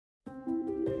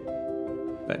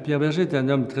Pierre Bergé est un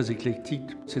homme très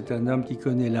éclectique. C'est un homme qui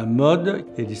connaît la mode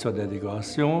et l'histoire de la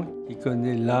décoration, qui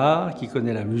connaît l'art, qui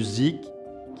connaît la musique,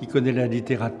 qui connaît la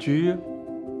littérature.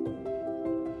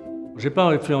 Je n'ai pas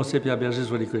influencé Pierre Bergé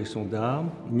sur les collections d'art,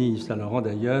 ni Yves Saint Laurent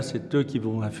d'ailleurs, c'est eux qui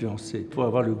vont influencer pour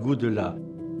avoir le goût de l'art.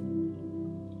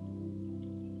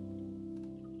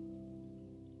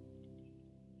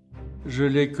 Je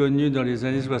l'ai connu dans les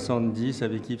années 70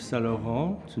 avec Yves Saint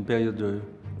Laurent. C'est une période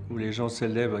où les gens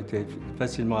célèbres étaient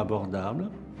facilement abordables.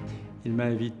 Il m'a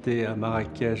invité à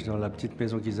Marrakech dans la petite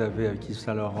maison qu'ils avaient avec Yves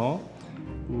Saint Laurent,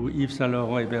 où Yves Saint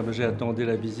Laurent et Pierre Bergé attendaient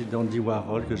la visite d'Andy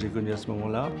Warhol, que j'ai connu à ce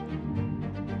moment-là.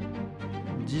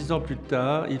 10 ans plus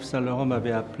tard, Yves Saint Laurent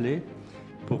m'avait appelé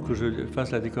pour que je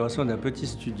fasse la décoration d'un petit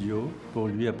studio pour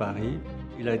lui à Paris.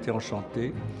 Il a été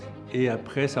enchanté. Et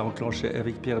après, ça a enclenché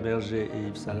avec Pierre Bergé et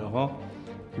Yves Saint Laurent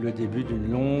le début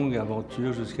d'une longue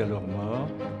aventure jusqu'à leur mort.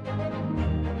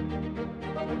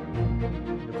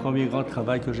 Le premier grand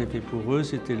travail que j'ai fait pour eux,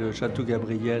 c'était le château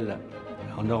Gabriel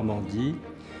en Normandie,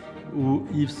 où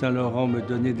Yves Saint Laurent me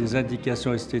donnait des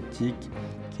indications esthétiques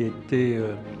qui étaient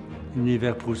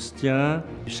univers proustien.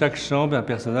 Chaque chambre, un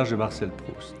personnage de Marcel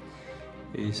Proust.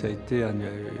 Et ça a été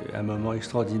un moment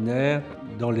extraordinaire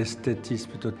dans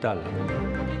l'esthétisme total.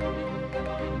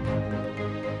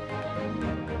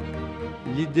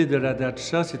 L'idée de la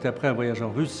datcha, c'est après un voyage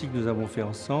en Russie que nous avons fait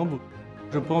ensemble.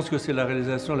 Je pense que c'est la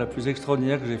réalisation la plus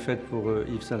extraordinaire que j'ai faite pour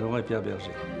Yves Saint Laurent et Pierre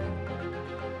Bergé.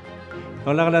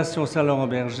 Dans la relation Saint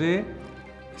Laurent-Bergé,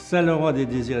 Saint Laurent a des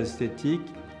désirs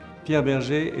esthétiques, Pierre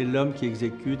Bergé est l'homme qui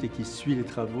exécute et qui suit les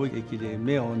travaux et qui les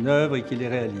met en œuvre et qui les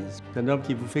réalise. C'est un homme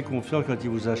qui vous fait confiance quand il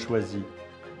vous a choisi.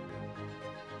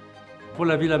 Pour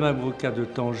la Villa Mabroca de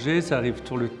Tanger, ça arrive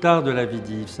sur le tard de la vie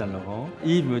d'Yves Saint Laurent.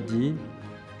 Yves me dit: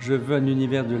 je veux un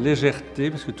univers de légèreté,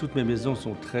 parce que toutes mes maisons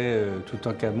sont très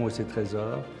Toutankhamon et ses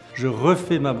trésors. Je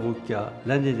refais Mabroca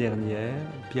l'année dernière.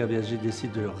 Pierre Bergé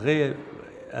décide de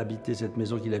réhabiter cette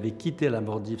maison qu'il avait quittée à la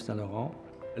mort d'Yves Saint Laurent.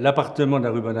 L'appartement de la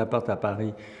rue Bonaparte à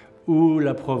Paris, ou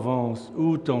la Provence,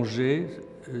 ou Tanger,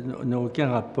 n'ont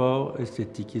aucun rapport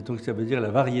esthétique. Et donc ça veut dire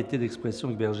la variété d'expressions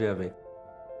que Bergé avait.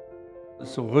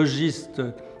 Son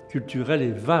registre culturel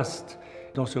est vaste.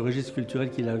 Dans ce registre culturel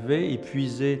qu'il avait, il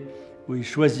puisait, où il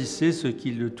choisissait ce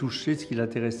qui le touchait, ce qui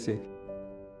l'intéressait.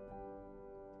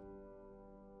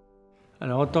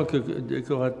 Alors en tant que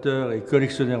décorateur et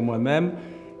collectionneur moi-même,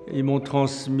 ils m'ont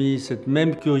transmis cette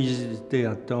même curiosité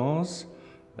intense,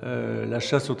 la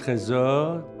chasse au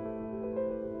trésor,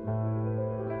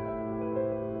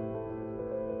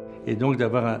 et donc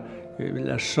d'avoir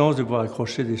la chance de pouvoir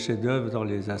accrocher des chefs-d'œuvre dans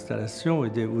les installations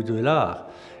ou de l'art.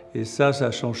 Et ça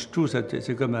change tout.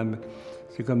 C'est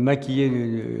comme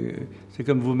maquiller, c'est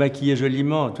comme vous maquiller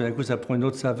joliment. Tout d'un coup, ça prend une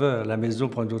autre saveur. La maison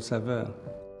prend une autre saveur.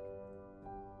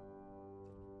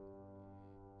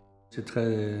 C'est très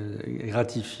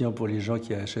gratifiant pour les gens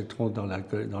qui achèteront dans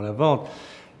la vente,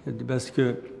 parce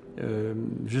que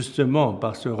justement,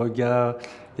 par ce regard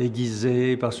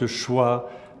aiguisé, par ce choix,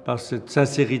 par cette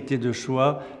sincérité de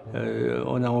choix,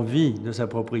 on a envie de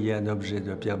s'approprier un objet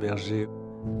de Pierre Bergé.